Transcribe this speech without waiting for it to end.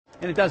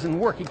and it doesn't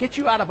work. It gets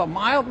you out of a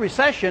mild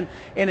recession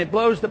and it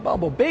blows the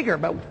bubble bigger.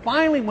 But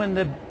finally, when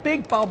the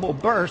big bubble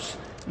bursts,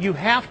 you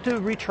have to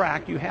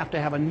retract. You have to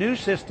have a new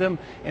system.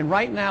 And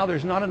right now,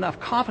 there's not enough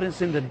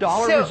confidence in the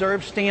dollar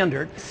reserve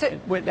standard.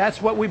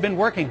 That's what we've been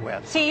working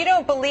with. So you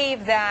don't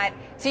believe that?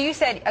 So you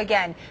said,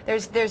 again,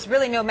 there's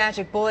really no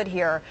magic bullet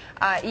here.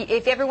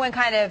 If everyone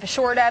kind of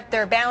shored up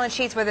their balance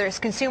sheets, whether it's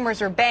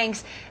consumers or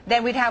banks,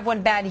 then we'd have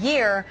one bad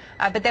year,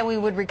 but then we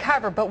would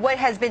recover. But what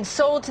has been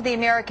sold to the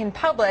American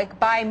public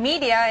by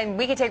media, and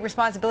we can take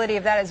responsibility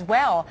of that as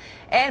well,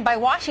 and by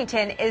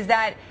Washington, is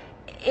that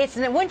it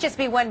wouldn't just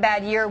be one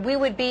bad year. We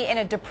would be in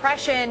a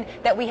depression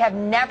that we have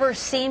never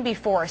seen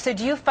before. So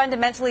do you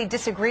fundamentally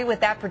disagree with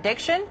that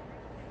prediction?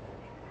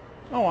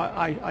 Oh,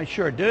 I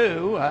sure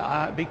do,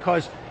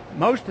 because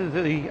most of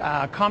the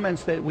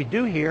comments that we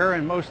do hear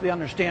and most of the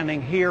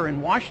understanding here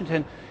in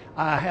Washington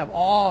have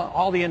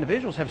all the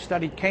individuals have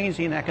studied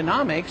Keynesian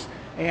economics,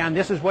 and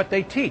this is what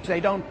they teach. They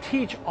don't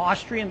teach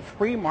Austrian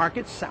free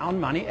market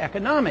sound money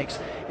economics,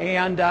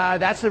 and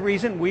that's the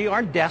reason we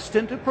are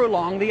destined to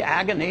prolong the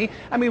agony.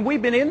 I mean,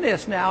 we've been in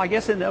this now, I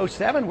guess in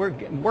 '07, we're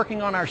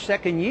working on our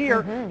second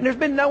year, and there's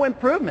been no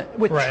improvement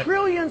with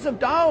trillions of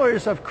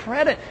dollars of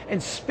credit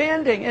and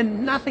spending,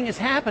 and nothing is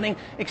happening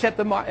except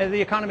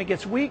the economy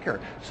gets weaker.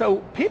 So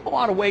people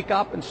ought to wake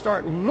up and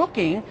start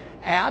looking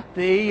at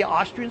the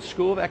Austrian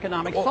School of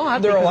Economic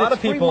Thought. There are a lot of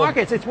free people.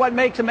 Markets. It's what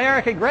makes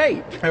America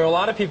great. There are a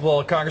lot of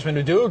people, Congressman,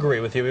 who do agree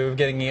with you. We were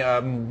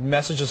getting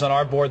messages on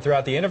our board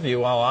throughout the interview.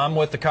 Well, I'm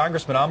with the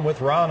congressman. I'm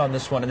with Ron on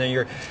this one. And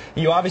then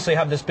you obviously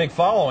have this big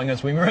following,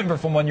 as we remember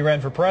from when you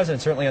ran for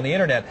president, certainly on the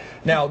internet.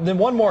 Now, then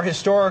one more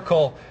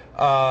historical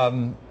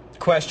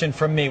question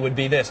from me would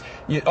be this.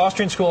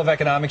 Austrian School of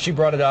Economics, you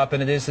brought it up,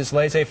 and it is this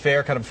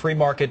laissez-faire kind of free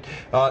market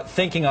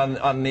thinking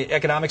on the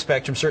economic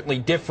spectrum, certainly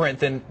different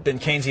than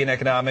Keynesian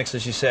economics,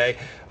 as you say.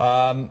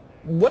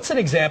 What's an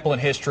example in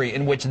history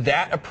in which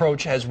that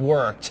approach has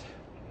worked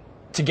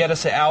to get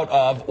us out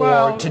of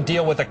or to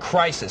deal with a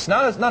crisis?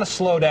 Not a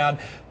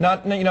slowdown,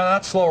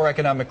 not slower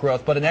economic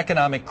growth, but an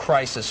economic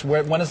crisis.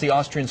 When has the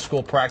Austrian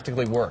school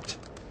practically worked?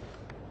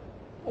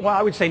 Well,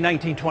 I would say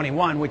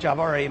 1921, which I've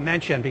already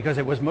mentioned because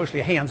it was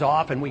mostly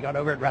hands-off and we got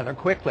over it rather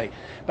quickly.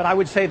 But I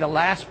would say the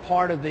last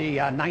part of the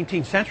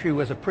 19th century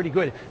was a pretty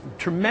good,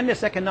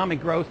 tremendous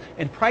economic growth,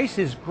 and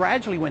prices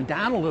gradually went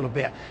down a little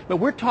bit. But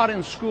we're taught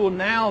in school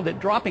now that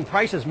dropping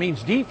prices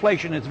means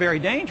deflation. It's very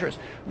dangerous.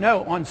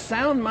 No, on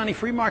sound money,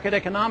 free market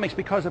economics,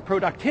 because of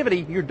productivity,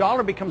 your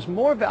dollar becomes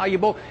more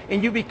valuable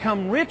and you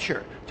become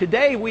richer.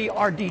 Today, we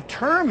are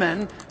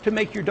determined to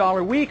make your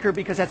dollar weaker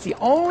because that's the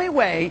only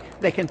way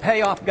they can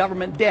pay off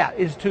government debt,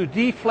 is to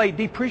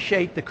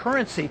depreciate the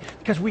currency,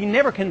 because we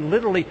never can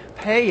literally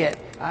pay it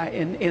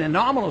in a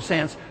nominal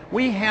sense.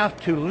 We have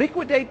to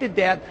liquidate the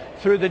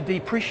debt through the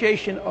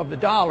depreciation of the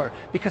dollar,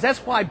 because that's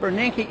why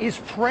Bernanke is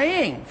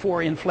praying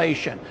for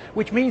inflation,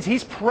 which means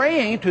he's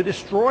praying to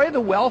destroy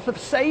the wealth of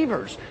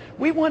savers.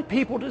 We want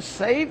people to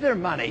save their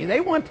money.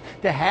 They want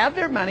to have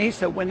their money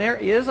so when there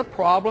is a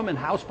problem and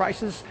house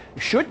prices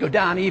should go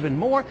down even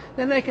more,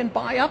 then they can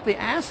buy up the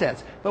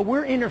assets. But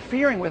we're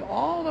interfering with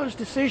all those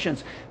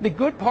decisions. The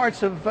good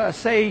parts of,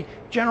 say,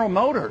 General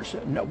Motors,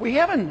 no, we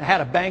haven't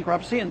had a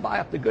bankruptcy and buy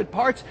up the good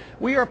parts.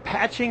 We are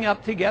patching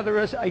up together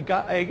as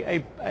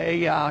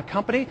a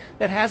company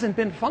that hasn't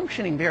been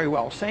functioning very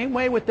well. Same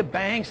way with the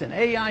banks and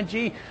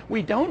AIG.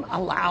 We don't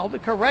allow the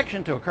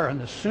correction to occur.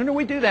 And the sooner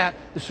we do that,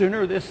 the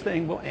sooner this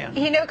thing will end.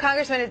 You know,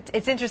 Congressman,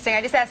 it's interesting.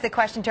 I just asked the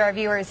question to our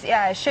viewers,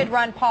 should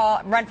Ron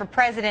Paul run for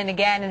president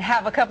again, and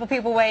have a couple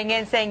people weighing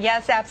in saying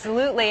yes,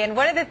 absolutely. And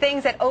one of the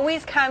things that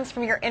always comes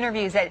from your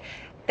interviews that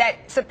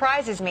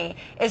surprises me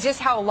is just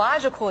how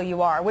logical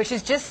you are, which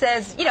is just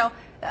says,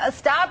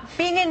 stop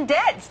being in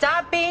debt.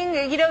 Stop being,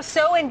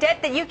 so in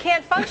debt that you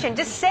can't function.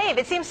 Just save.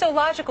 It seems so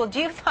logical.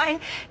 Do you find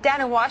down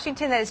in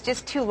Washington that it's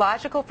just too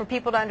logical for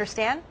people to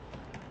understand?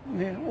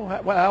 Yeah,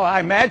 well, I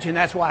imagine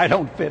that's why I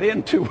don't fit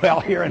in too well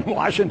here in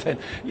Washington.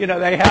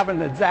 They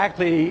haven't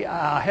exactly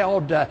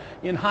held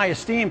in high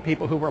esteem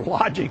people who were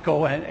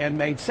logical and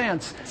made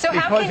sense, so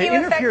because it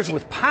interferes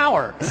with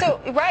power.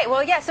 So, right,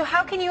 well, yeah, so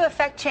how can you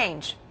affect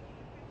change?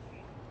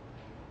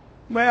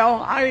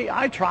 Well,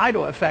 I try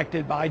to affect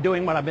it by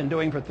doing what I've been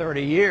doing for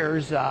 30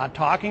 years,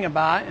 talking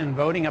about and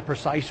voting a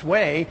precise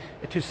way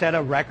to set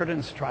a record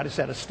and try to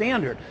set a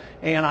standard.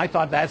 And I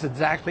thought that's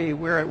exactly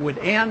where it would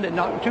end, and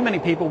not too many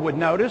people would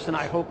notice, and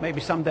I hope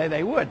maybe someday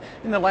they would.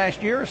 In the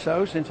last year or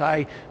so, since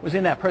I was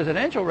in that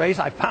presidential race,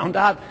 I found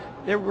out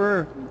there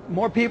were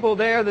more people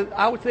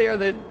out there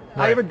that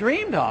I ever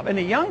dreamed of. And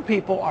the young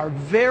people are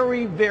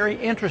very, very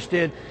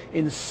interested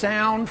in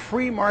sound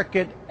free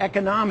market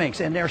economics,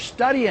 and they're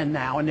studying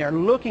now and they're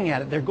looking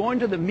at it. They're going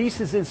to the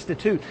Mises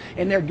Institute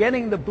and they're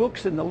getting the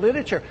books and the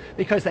literature,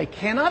 because they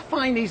cannot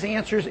find these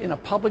answers in a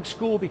public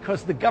school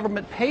because the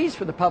government pays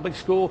for the public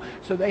school,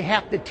 so they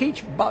have to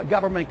teach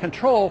government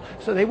control,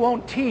 so they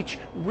won't teach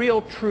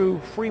real, true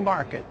free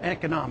market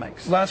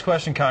economics. Last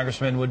question,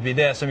 Congressman, would be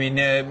this. I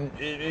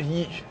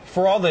mean,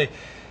 for all the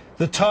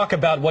the talk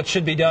about what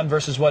should be done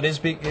versus what is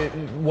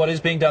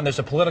being done. There's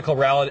a political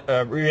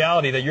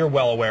reality that you're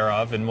well aware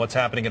of, and what's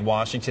happening in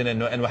Washington,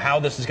 and how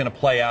this is going to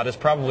play out is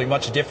probably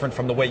much different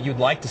from the way you'd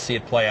like to see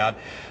it play out.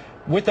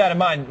 With that in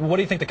mind, what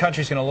do you think the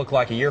country's going to look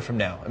like a year from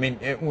now? I mean,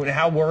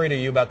 how worried are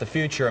you about the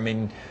future? I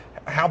mean,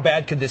 how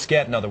bad could this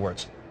get, in other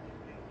words?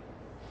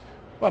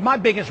 Well, my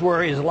biggest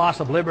worry is loss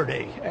of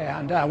liberty.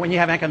 And when you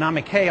have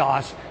economic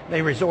chaos,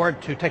 they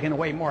resort to taking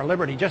away more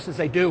liberty, just as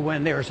they do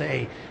when there's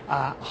a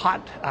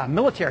hot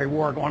military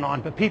war going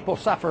on, but people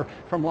suffer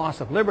from loss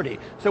of liberty.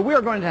 So we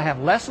are going to have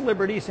less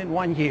liberties in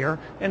 1 year,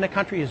 and the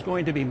country is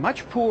going to be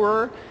much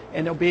poorer,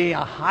 and there'll be a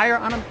higher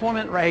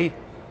unemployment rate.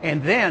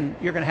 And then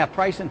you're going to have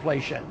price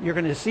inflation. You're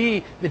going to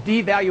see the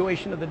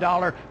devaluation of the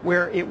dollar,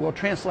 where it will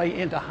translate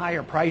into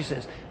higher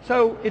prices.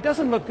 So it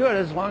doesn't look good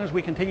as long as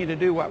we continue to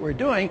do what we're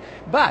doing.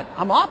 But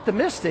I'm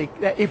optimistic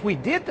that if we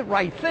did the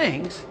right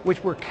things,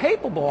 which we're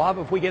capable of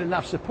if we get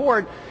enough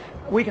support,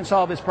 we can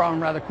solve this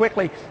problem rather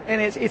quickly.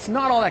 And it's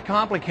not all that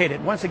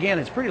complicated. Once again,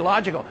 it's pretty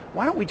logical.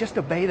 Why don't we just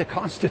obey the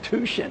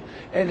Constitution?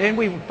 And then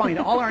we find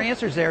all our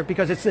answers there,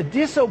 because it's the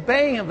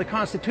disobeying of the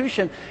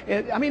Constitution.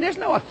 I mean, there's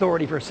no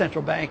authority for a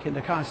central bank in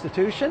the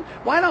Constitution.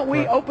 Why don't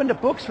we open the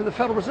books for the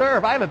Federal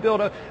Reserve? I have a bill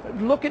to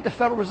look at the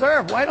Federal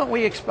Reserve. Why don't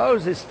we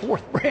expose this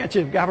fourth branch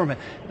of government?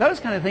 Those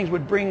kind of things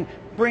would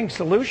bring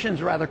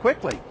solutions rather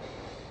quickly.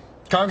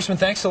 Congressman,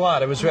 thanks a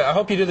lot. I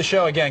hope you do the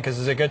show again, because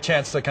there's a good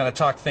chance to kind of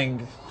talk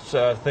things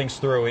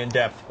through in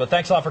depth. But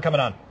thanks a lot for coming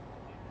on.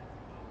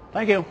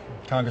 Thank you.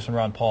 Congressman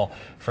Ron Paul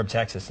from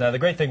Texas. Now, the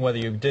great thing, whether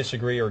you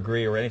disagree or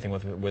agree or anything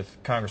with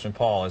Congressman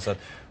Paul, is that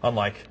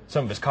unlike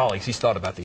some of his colleagues, he's thought about these